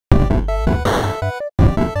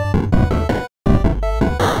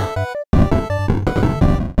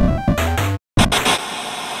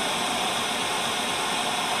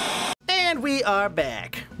we are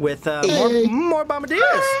back with more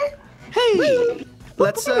Bombadiers. Hey,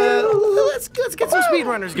 let's get some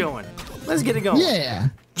speedrunners going. Let's get it going. Yeah.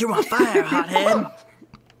 You're on fire, hothead.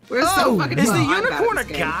 We're so fucking is the unicorn a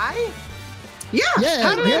guy? Yeah.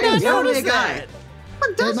 How did I not notice that?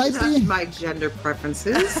 Well, that's not my gender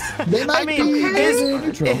preferences. They might be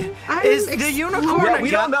neutral. Is the unicorn a we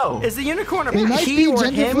don't know. Is the unicorn a might he be or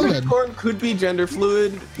gender him? fluid. Unicorn could be gender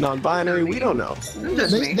fluid, non-binary. We don't know.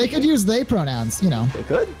 They could use they pronouns, you know. They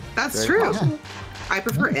could. That's Very true. possible. I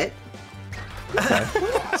prefer it. Okay.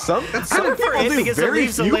 Some I prefer it do. because it Very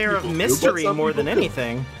leaves a few layer of people do, mystery but some more than people do.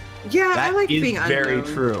 anything. Yeah, That I like is being very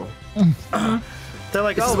unknown. true. They're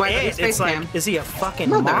like, This is oh, why I like it's Space like, Jam. is he a fucking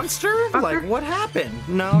Motherfucker. monster? Like, what happened?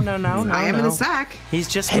 No. I am in a sack. He's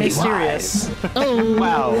just mysterious. Oh.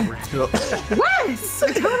 Wow. What?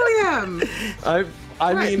 I totally am.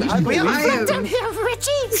 I mean, I believe am. here,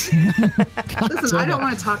 Richie. Listen, I don't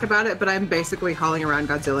want to talk about it, but I'm basically hauling around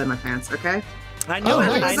Godzilla in my pants, okay? I knew it.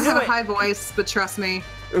 nice. I I knew have a it. high voice, but trust me.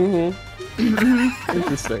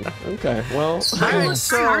 Interesting. Okay. Well. Alright, hard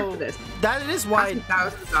so for this. that is why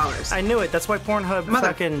 $1,000. I knew it. That's why Pornhub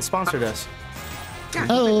fucking sponsored us. Yeah.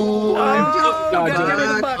 Oh. God,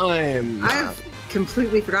 I've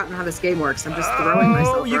completely forgotten how this game works. I'm just throwing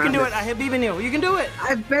myself you can around do it. I Habib in you. You can do it.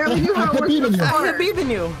 I barely knew how it worked Habib in you. I before. Habib in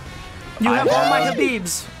you. You have all my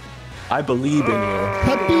Habibs. I believe in you.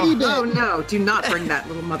 Habib. Oh no, do not bring that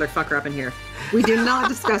little motherfucker up in here. We do not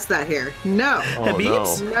discuss that here. No. Oh,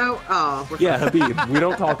 Habibs? no. No. Oh, we're Yeah, Habib. We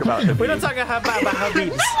don't talk about Habib. We don't talk about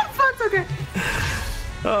Habibs. fuck's okay.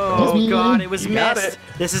 Oh God, it was You got missed. it.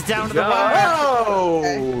 This is down to the wire.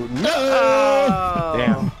 Oh no! Oh.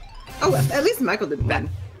 Damn. Oh, at least Michael didn't win.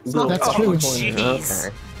 That's true. Jeez.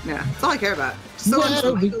 Okay. Yeah, that's all I care about. So There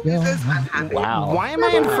until we Michael go. loses, I'm happy. Wow. Why am I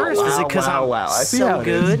in first? Is it because I'm I see how so it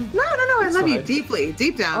is. good? No, I love you fine. deeply,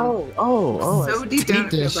 deep down. Oh. So deep down,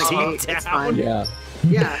 it feels like Deep hate. It's down. fine. Yeah.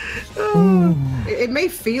 Yeah. It may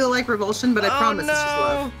feel like revulsion, but I promise it's just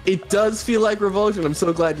love. It does feel like revulsion. I'm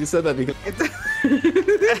so glad you said that because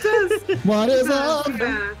It does. What is up?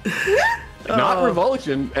 Yeah. not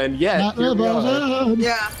revulsion, and yet Not here we are. revulsion.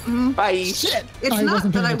 Yeah. mhm. Bye. Shit. It's I not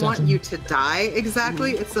wasn't that paying I want attention. you to die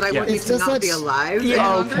exactly. It's that I Yeah. want you It's to just not like- be alive. Yeah. any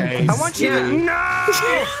longer. Okay. I want you to Yeah.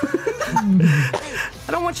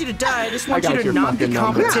 I don't want you to die. I just want got you to your not be fucking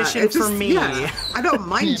number. competition it's for just- me. yeah. I don't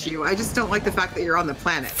mind you. I just don't like the fact that you're on the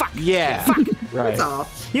planet. Fuck. Yeah. Right. That's all.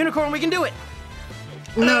 Unicorn, we can do it.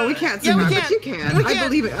 No, we can't. Yeah, we Zuma, can. but you can. We I can.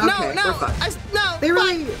 believe it. Okay, No. we're fine. No. They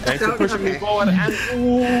really Thanks for don't. pushing me Okay. forward. And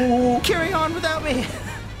ooh. Carry on without me.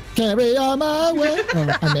 Carry on my way.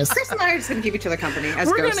 Oh, I missed. Chris and I are just gonna keep each other company as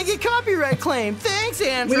We're ghosts. gonna get copyright claim. Thanks,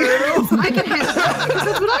 Andrew. I can handle that because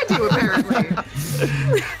that's what I do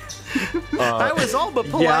apparently. I was all but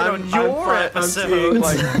polite Yeah, on your I'm seeing episode.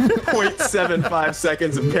 like 0.75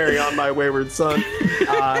 seconds of Carry On My Wayward Son.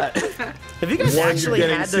 Have you guys One, you're actually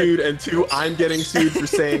getting had sued, to? and two, I'm getting sued for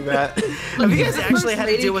saying that. Have you guys actually First had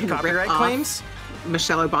to lady deal with can rip copyright off claims?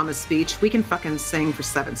 Michelle Obama's speech. We can fucking sing for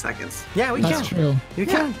 7 seconds. Yeah, we That's can. true. You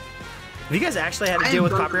can. Have you guys actually had to I deal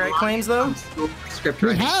am with copyright claims though? Script We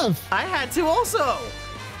writing. have. I had to also.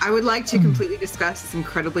 I would like to completely discuss this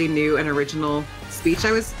incredibly new and original speech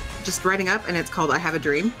I was just writing up, and it's called "I Have a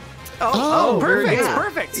Dream." Oh, very perfect. good. It's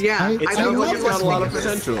perfect. Yeah, It It I'm sounds the like only it's got a person lot who of can do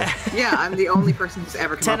this. potential. Yeah, I'm the only person who's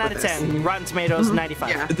ever come 10 up out with of this. 10. Rotten Tomatoes, 95.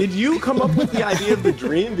 Yeah. Did you come up with the idea of the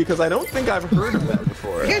dream? Because I don't think I've heard of that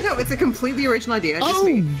before. Yeah, no, it's a completely original idea. Just Oh,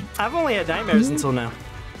 me. I've only had nightmares until now.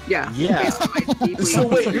 Yeah. Yeah. Based on my deeply- So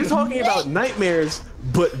wait, you're talking about nightmares,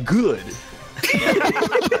 but good.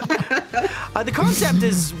 The concept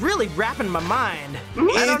is really wrapping my mind.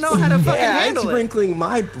 I don't know how to fucking Yeah, it's handle it. wrinkling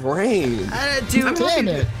my brain. Dude, I'm damn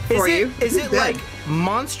it. for you. Is It's it good. like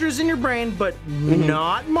monsters in your brain, but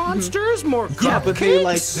not monsters? More Yeah, but they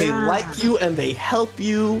cupcakes? like you and they help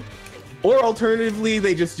you. Or alternatively,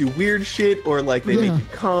 they just do weird shit, or like they make you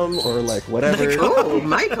come, or like whatever. Oh,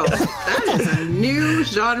 Michael, that is a new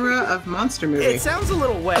genre of monster movie. It sounds a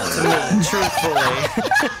little wet to me,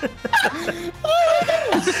 truthfully.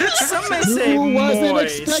 Some may say who wasn't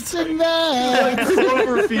moist. expecting that?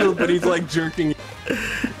 Cloverfield, but he's like jerking.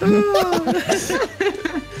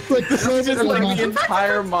 Like the It's just Cloverfield like the monster.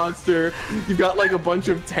 entire monster. You've got like a bunch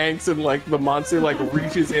of tanks, and like the monster like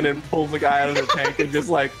reaches in and pulls the guy out of the tank and just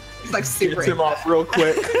like It's like super. gets him off real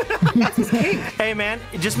quick. That's his kink. Hey man,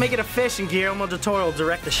 just make it a fish and Guillermo del Toro will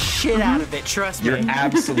direct the shit out of it, trust You're me.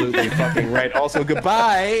 absolutely fucking right. Also,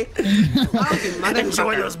 goodbye. Oh, you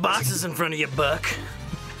Enjoy motherfucker. those boxes in front of you, Buck.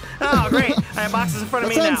 Oh, great. I have boxes in front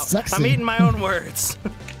of That me now. sounds sexy. I'm eating my own words.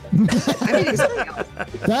 I'm eating something else.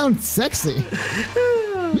 Sounds sexy.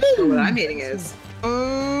 What I'm eating is.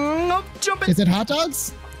 Jump it. Is it hot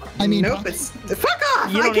dogs? I mean, nope. It's fuck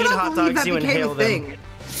off. You don't I eat cannot hot believe dogs, that you became inhale a them. thing.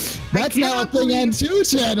 that's now a thing on 2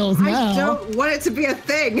 channels now. I don't want it to be a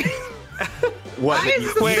thing. What? Why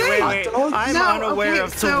is this Wait. thing? I'm No, unaware okay,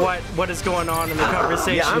 of so- what is going on in the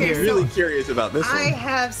conversation Yeah, I'm here. really curious about this I one.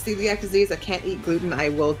 have celiac disease. I can't eat gluten. I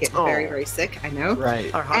will get very, very sick. I know.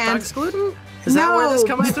 Right. Are hot And- dogs gluten? Is that where this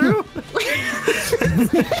No, comes through?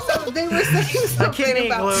 So they were saying I something can't eat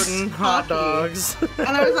about gluten. Hot hockey. dogs. And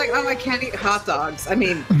I was like, oh, I can't eat hot dogs. I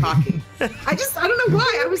mean, hockey. I don't know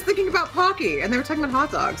why. I was thinking about hockey, and they were talking about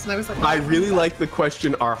hot dogs, and I was like, I really like the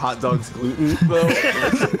question, are hot dogs gluten, though?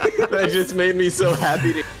 That just made me so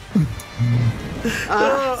happy to...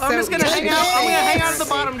 I'm just gonna so- hang out. I'm gonna hang out at the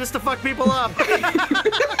bottom just to fuck people up.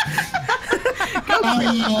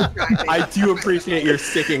 I do appreciate your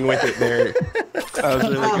sticking with it there. That was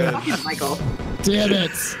really good. fucking Michael. Damn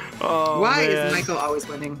it. Oh, Why man. is Michael always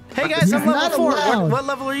winning? Hey guys, I'm He's not level 4. allowed. What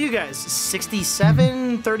level are you guys?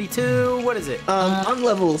 67, 32? What is it? I'm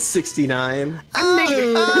level 69.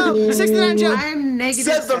 Oh, 69 jump. I'm negative.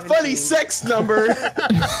 Said the 17. funny sex number.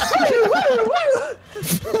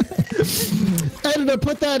 Editor,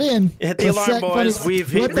 put that in. Hit the alarm, boys. We've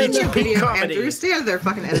hit What the- reached peak Video comedy. Andrew, stay out of their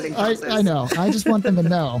fucking editing process. I know. I just want them to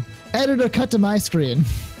know. Editor, cut to my screen.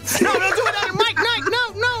 No, don't do it, Mike.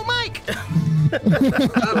 No, Mike.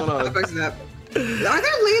 Oh, what the fuck is that? Are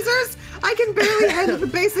there lasers? I can barely handle the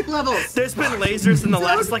basic levels. There's been lasers in the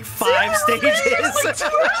last like 5 stages.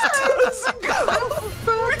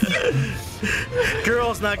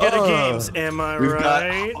 Girls not good at games, am I We've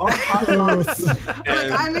right? got hot dogs Like,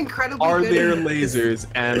 and I'm incredibly are good there at lasers,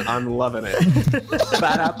 and I'm loving it.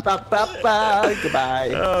 Ba-da-ba-ba-ba.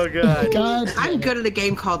 Goodbye. Oh god. God. I'm good at a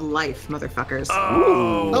game called Life, motherfuckers.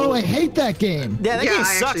 Oh, I hate that game. Yeah, that Yeah, game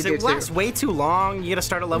I sucks. actually It do, lasts too. way too long. You gotta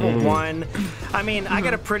start at level 1. I mean, I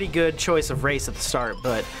got a pretty good choice of race at the start,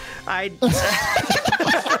 but it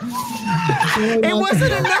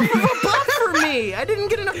wasn't enough of a buff for me. I didn't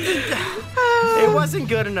get enough. It wasn't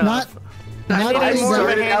good enough. Not I I need more of a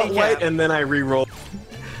started out handicap. white, and then I re-rolled.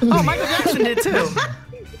 Oh, Michael Jackson did too.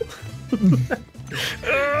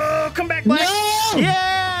 Oh, come back, Black. No!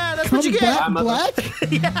 Yeah, that's what Come you get. back, Black?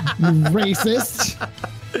 You racist.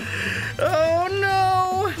 Oh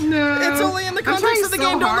no. No. It's only in the I'm context trying of the so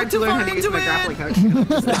game. Don't hard look to too learn far how to use into my grappling it.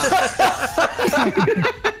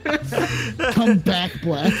 hook. Come back,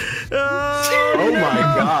 Black. Oh my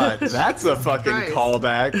god, that's a fucking Christ.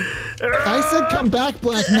 callback. I said come back,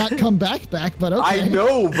 Black, not come back, but okay. I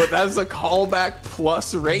know, but that's a callback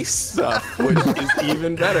plus race stuff, which is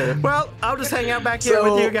even better. Well, I'll just hang out back here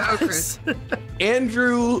So- with you Oh, guys. Chris.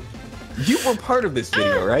 Andrew, you were part of this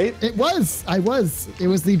video, right? It was. I was. It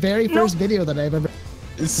was the very first video that I've ever.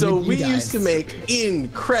 So With you we used to guys. make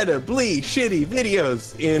incredibly shitty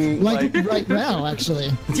videos in Like right now,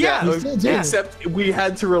 actually. Yeah, We still do. except we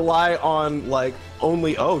had to rely on like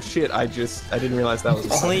only. Oh shit! I didn't realize that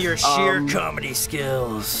was. Only your sheer comedy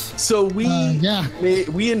skills. So we yeah.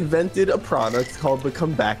 we invented a product called the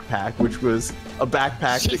Comeback Pack, which was a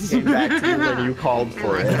backpack that came back to you when you called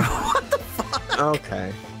for it. What the fuck?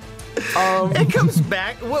 Okay. It comes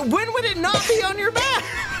back. When would it not be on your back?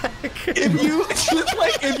 If you just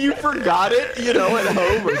like if you forgot it, you know, at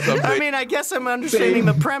home or something. I mean, I guess I'm understanding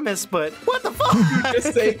the premise, but what the fuck?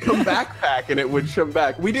 just say Comeback Pack and it would come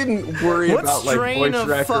back. We didn't worry What about like strain voice of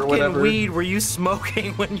rec or fucking whatever. weed were you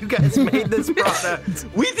smoking when you guys made this product?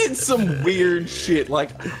 We did some weird shit. Like,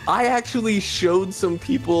 I actually showed some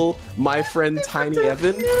people my friend Tiny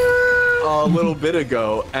Evan a little bit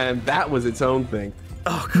ago, and that was its own thing.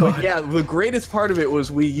 Oh But god. yeah, the greatest part of it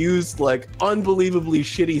was we used like unbelievably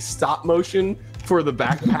shitty stop motion for the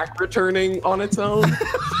backpack returning on its own.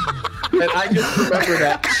 And I just remember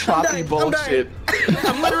that choppy I'm bullshit.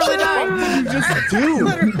 I'm literally dying. Just do.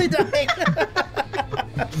 Literally dying.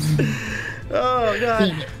 Oh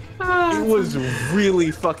god. It was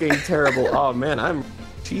really fucking terrible. Oh man, I'm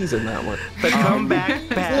cheesing that one. The comeback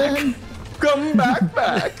back. Come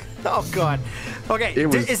back. Oh god. Okay, It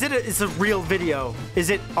was- it's a real video? Is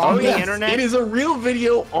it on the yes, internet? It is a real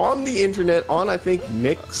video on the internet on I think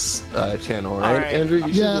Nick's channel, right? Alright. Andrew, you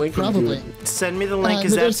should Yeah, link him to probably. it. Send me the link, in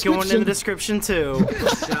because the that's going in the description too.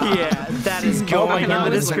 Yeah, that is going in the God.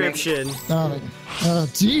 description. Oh,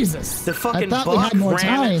 Jesus. The fucking I thought we buck had more ran.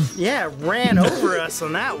 time. Yeah, ran over us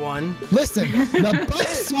on that one. Listen, the buck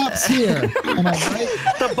stops here. Am I right?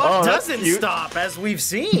 The buck that's doesn't cute. stop, as we've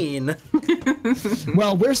seen.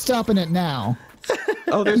 Well, we're stopping it now.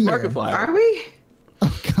 Oh, there's Here. Markiplier. Are we?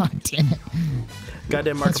 Oh, God damn it.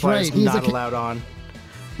 Goddamn That's Markiplier's right, he's not a ca- allowed on.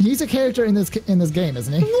 He's a character in this game,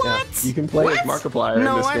 isn't he? What? Yeah, you can play as Markiplier in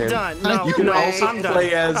No, this I'm game. done. No, You can also I'm done.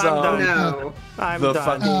 play as I'm done. No. I'm the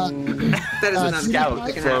done. fucking That is an scout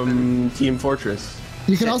that can happen. from Team Fortress.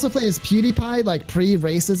 You can also play as PewDiePie, like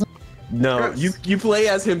pre-racism. No, Gross. you play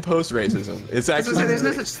as him post racism. It's I was actually gonna say, there's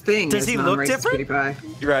no such thing. Does as he look non-racist different?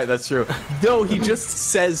 PewDiePie. You're right, that's true. No, he just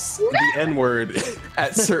says the N-word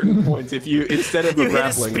at certain points. If you instead of You a hit a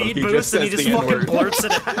grappling hook, speed he boost just and he says just the fucking N-word. blurts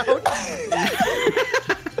it out.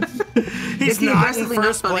 He's he not in aggressively not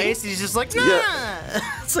first funny? place. He's just like, nah. Yeah.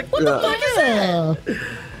 It's like, what the fuck is that?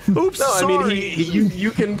 Oops, No, I sorry. mean you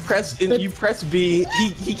can press you press B.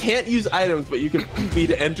 He can't use items, but you can press B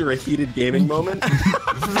to enter a heated gaming moment.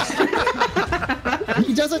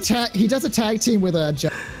 He does a tag team with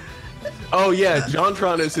a. Oh yeah,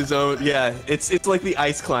 JonTron is his own. Yeah, it's like the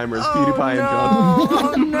Ice Climbers, Oh, PewDiePie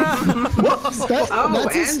and JonTron. no. Oh, no. Oh,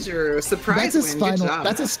 Andrew, surprise That's his win. Good final. job.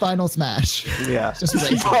 That's his final smash. Yeah, Just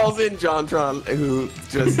he racist. calls in JonTron, who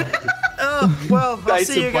just Well, I'll dice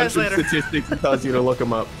see a you guys bunch of later. statistics and tells you to look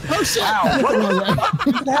them up. Oh shit!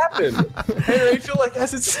 What happened? Hey Rachel, I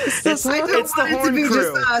guess it's It's, I don't it's the want it to horn be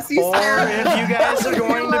crew. just us, you Or said. if you guys are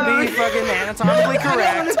going to be fucking anatomically I don't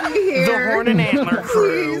correct, want to be here. the horn and antler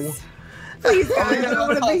crew. Please. Please, God, I don't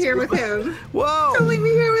want to be here with him. Whoa. Don't leave me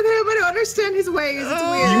here with him. I don't understand his ways. It's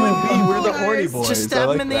weird. You and me, we're the Guys, horny boys. Just I stab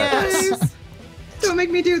like him in the that. ass. Please. Don't make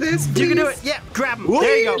me do this. Please. You can do it. Yeah, grab him.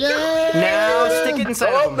 There you go. Yeah. Now stick it inside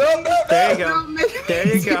Oh of him. no, no, There you go. Don't make There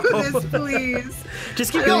me you go. do this, please.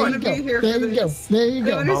 Just keep I don't going. want to be here There for you go. this. There you I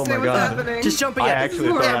don't go. understand Oh my what's God. happening. Just jump I again. actually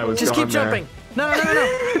thought I was Just keep gone there. jumping. No. Throw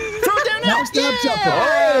it down now. Now stop jumping.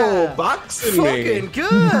 Oh, boxing Fucking me.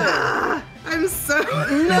 good. I'm so.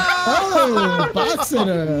 No. Oh, boxing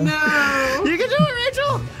her. No. You can do it,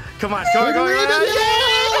 Rachel. Come on. Go on. Come on,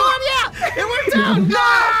 Yeah. It worked out. No.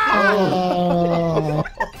 Oh,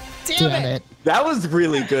 damn it. That was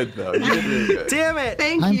really good though. You did really good. Damn it.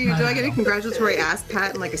 Thank I'm you. Do fine. I get a congratulatory ass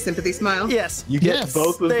pat and like a sympathy smile? Yes. You get Yes.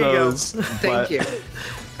 both of There you go. those. Thank you.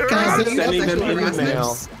 Guys, Is it Sending them sexual in the harassment?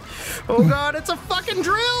 mail. Oh God, it's a fucking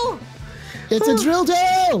drill. It's a drill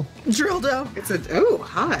dough. Drill dough. It's a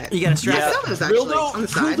hot. You gotta strap Yeah. it. Some of those actually on the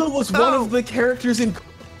side. Dildo was one Oh. of the characters in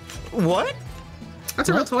What? That's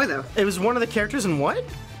a real toy though. It was one of the characters in what?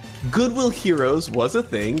 Goodwill Heroes was a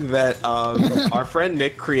thing that our friend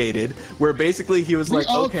Nick created, where basically he was We like,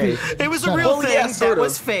 all okay, create- It was a Well, real yeah, thing sort that of.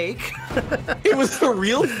 was fake. it was a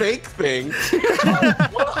real fake thing.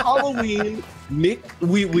 One Halloween, Nick,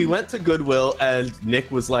 we went to Goodwill and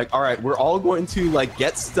Nick was like, all right, we're all going to like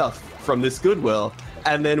get stuff from this Goodwill,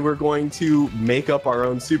 and then we're going to make up our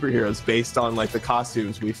own superheroes based on like the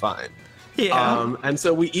costumes we find. Yeah. And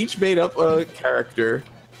so we each made up a character,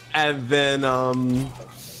 and then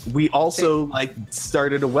we also like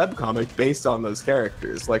started a webcomic based on those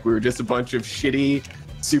characters. Like we were just a bunch of shitty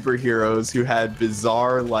superheroes who had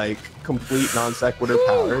bizarre, like complete non sequitur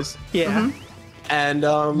powers. yeah. And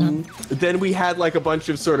then we had like a bunch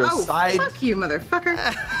of sort of Oh, side, fuck you,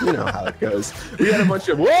 motherfucker. you know how it goes. We had a bunch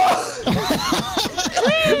of whoa.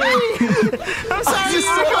 I'm sorry, Just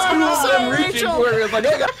Unicorn. I'm I'm sorry, reaching Rachel. for it. It's like,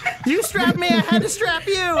 oh, God. You strapped me. I had to strap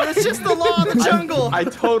you. It's just the law of the jungle. I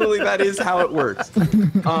totally, that is how it works. So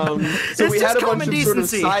It's we had just a bunch common of sort of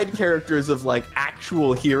decency. side characters of like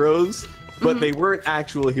actual heroes, but they weren't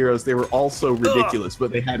actual heroes. They were also ridiculous,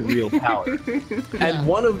 but they had real power. And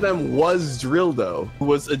one of them was Drildo, who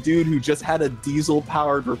was a dude who just had a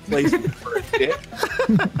diesel-powered replacement for a dick.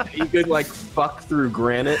 He could like fuck through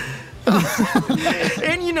granite.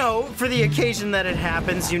 And you know, for the occasion that it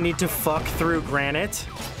happens, you need to fuck through granite.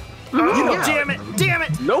 You know, Damn it! Damn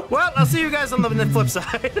it! Nope. Well, I'll see you guys on the flip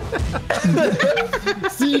side.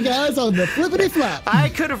 See you guys on the flippity flap. I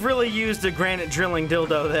could have really used a granite drilling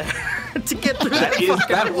dildo there to get through that.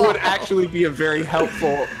 that would actually be a very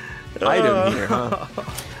helpful item here, huh?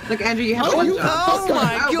 Look, Andrew, you have Oh, one you- job. Oh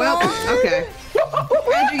my Oh, well, God! okay.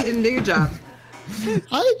 Andrew, you didn't do your job.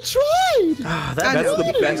 I tried. That, That's know.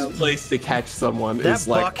 the best place to catch someone that is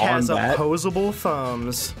like buck on has that. opposable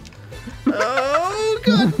thumbs. Oh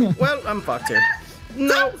God! Well, I'm fucked here.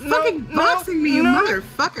 No, Stop fucking boxing me, you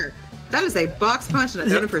motherfucker. That is a box punch and I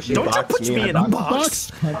don't appreciate Don't it. you Box put me me in in a a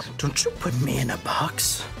box. Box punch. Don't you put me in a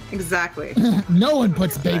box. Exactly. No one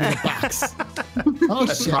puts baby in a box. Oh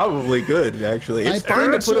That's shit. probably good, actually. I It's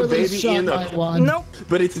fine to put a prematurely baby shot in my a, one. Nope.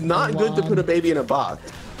 but it's not good to put a baby in a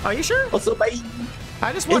box. Are you sure? Also, bye.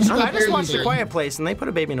 I just watched. It's not I just very watched A good. Quiet Place, and they put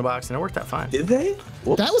a baby in a box, and it worked out fine. Did they?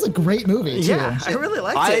 Well, That was a great movie too. Yeah, I really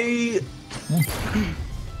liked it.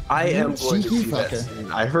 I am going to cheeky see this.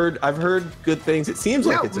 fucker. I've heard good things. It seems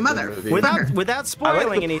like it's a good movie. Without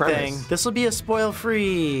spoiling anything, premise. this will be a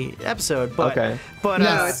spoil-free episode. But, Okay. But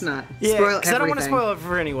No, it's not. Yeah, Spoil because I don't want to everything. spoil it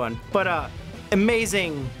for anyone. But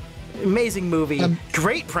amazing movie.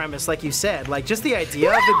 Great premise, like you said. Like just the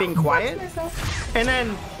idea of it being quiet, and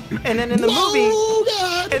then in the movie. Oh,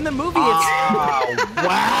 God. In the movie,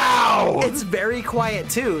 it's very quiet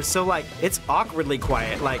too. So like, it's awkwardly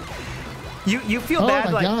quiet. Like, you feel bad.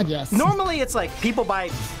 my Like, God, yes. normally it's like people buy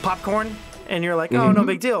popcorn and you're like, oh, no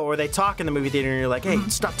big deal. Or they talk in the movie theater and you're like, hey,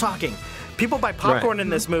 stop talking. People buy popcorn in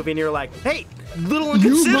this movie and you're like, hey, little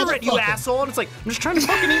inconsiderate, you motherfucker. asshole. And it's like, I'm just trying to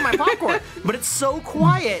fucking eat my popcorn. But it's so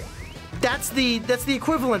quiet. That's the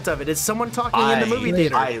equivalent of it. Is someone talking in the movie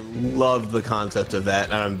theater. I love the concept of that,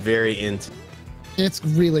 and I'm very into. It's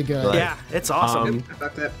really good. Right. Yeah, it's awesome. I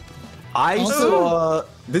fucked it. I Also- saw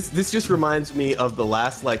this. This just reminds me of the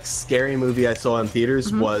last like scary movie I saw in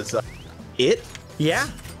theaters was It. Yeah.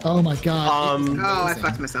 Oh my God. It's Oh, I amazing.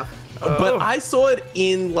 fucked myself. But I saw it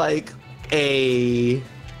in like a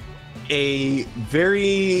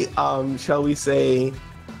very shall we say,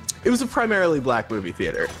 it was a primarily black movie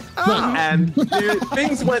theater. And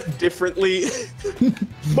things went differently.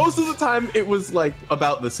 Most of the time it was like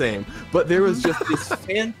about the same, but there was just this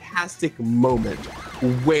fantastic moment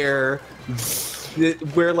where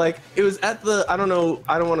like it was at the, I don't know,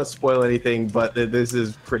 I don't want to spoil anything, but this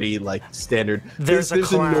is pretty like standard. There's a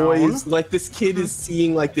clown. noise, like this kid is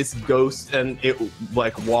seeing like this ghost and it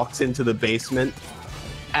like walks into the basement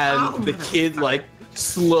and the kid like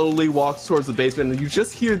slowly walks towards the basement and you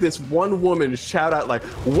just hear this one woman shout out like,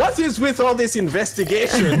 what is with all this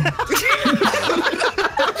investigation?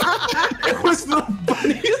 It was the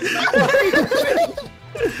funniest.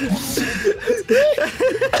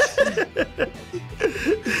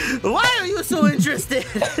 Why are you so interested?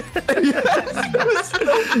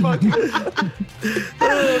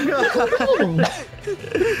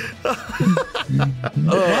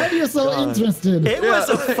 Why are you so interested? It was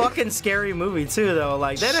a fucking scary movie too, though.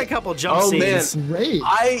 Like they had a couple jump scenes. Great.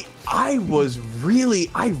 I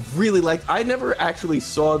really liked. I never actually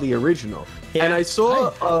saw the original, Yeah. and I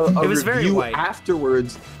saw a It was very review white.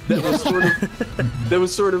 afterwards that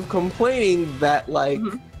was sort of complaining that like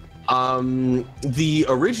the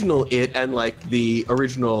original It and like the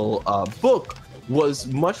original book was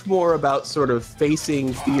much more about sort of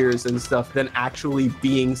facing fears and stuff than actually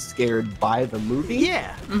being scared by the movie.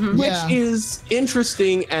 Yeah. Which Yeah. is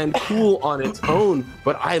interesting and cool on its own,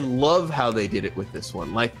 but I love how they did it with this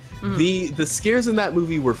one. Like the scares in that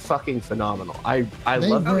movie were fucking phenomenal. I They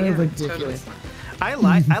love were it. yeah, ridiculous. I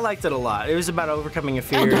liked it a lot. It was about overcoming your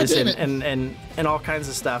fears God damn and all kinds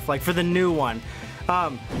of stuff. Like for the new one.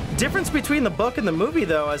 Difference between the book and the movie,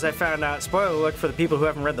 though, as I found out, spoiler alert for the people who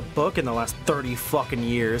haven't read the book in the last 30 fucking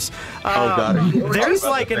years. Oh god. There's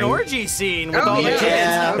like an orgy scene with Oh, all the yeah. kids.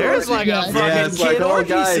 Yeah. There's like a Yeah, fucking Yeah, it's like, kid oh orgy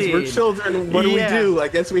guys, scene. we're children. What do we Yeah. do? I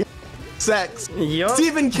guess we have sex. Yup.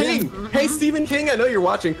 Stephen King. Hey, Stephen King, I know you're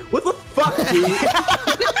watching. What the fuck, dude?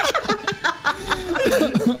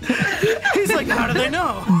 He's like, how do they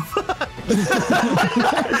know?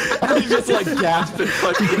 He's just like gasping.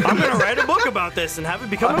 Like, I'm gonna write a book about this and have it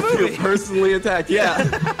become a I feel movie. personally attacked. Yeah.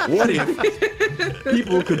 What if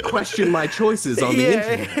people could question my choices on the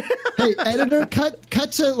internet? Hey, editor,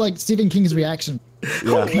 cut to like Stephen King's reaction.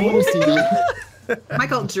 Yeah. I want to see that.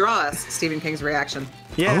 Michael, draw us Stephen King's reaction.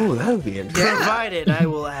 Yeah. Oh, that would be interesting. Yeah. Provided I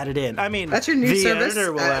will add it in. I mean, That's your new the service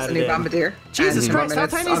editor will as add a it new in. bombardier. Jesus And Christ, how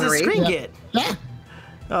 4 minutes tiny is this honoree. screen Yeah. get? Yeah.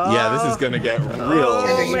 Yeah, this is gonna get real,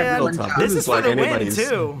 Oh, man. real tough. This is for like the win, anybody's.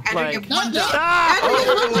 too. And Like, you get one job.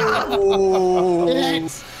 Oh.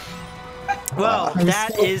 It's- well,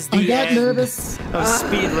 that is I the got end nervous. of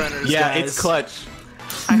SpeedRunners, Yeah, guys. it's clutch.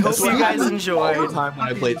 I hope That's you what guys happened enjoyed. all the time when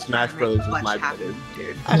I played Smash Brothers with my Clutch brother. happened,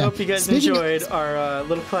 dude. I Yeah. hope you guys Speaking of- enjoyed our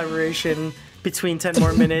little collaboration between 10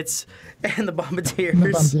 More Minutes and the Bombardiers.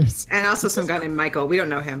 Bombardiers. And also some guy named Michael. We don't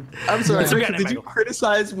know him. I'm sorry, It's okay, Rachel, did you Michael.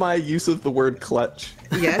 criticize my use of the word clutch?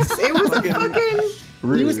 Yes, it was a fucking.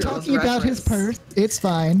 He was Rude. talking about his purse. It's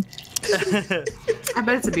fine. I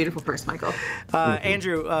bet it's a beautiful purse, Michael.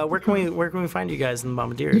 Andrew, where can we find you guys in the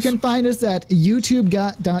Bombardiers? You can find us at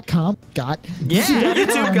youtube.com. Yeah,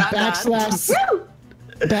 YouTube.com.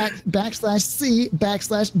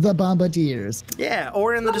 /C/ the Bombardiers. Yeah,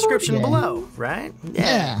 or in the description Yeah. below, right?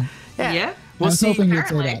 Yeah. Yeah. We'll I was see. hoping you'd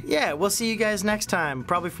say apparently. that. Yeah, we'll see you guys next time.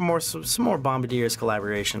 Probably for some more Bombardiers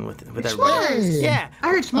collaboration with everybody. Hey. Yeah. I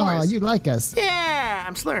heard Oh, s'mores. you like us. Yeah,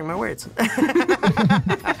 I'm slurring my words.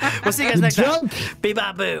 We'll see you guys next time. Drunk.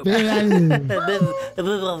 Be-ba-boo.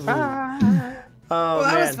 Bye. Oh Well,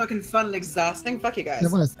 that man. was fucking fun and exhausting. Fuck you guys.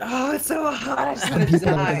 It was. Oh, it's so hot. I just Some want to people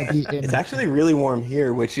are gonna die. be in. It's actually really warm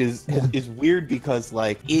here, which is Yeah. weird because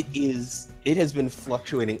like it has been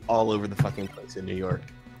fluctuating all over the fucking place in New York.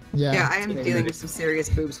 Yeah. Yeah, I am dealing with some serious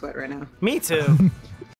boob sweat right now. Me too.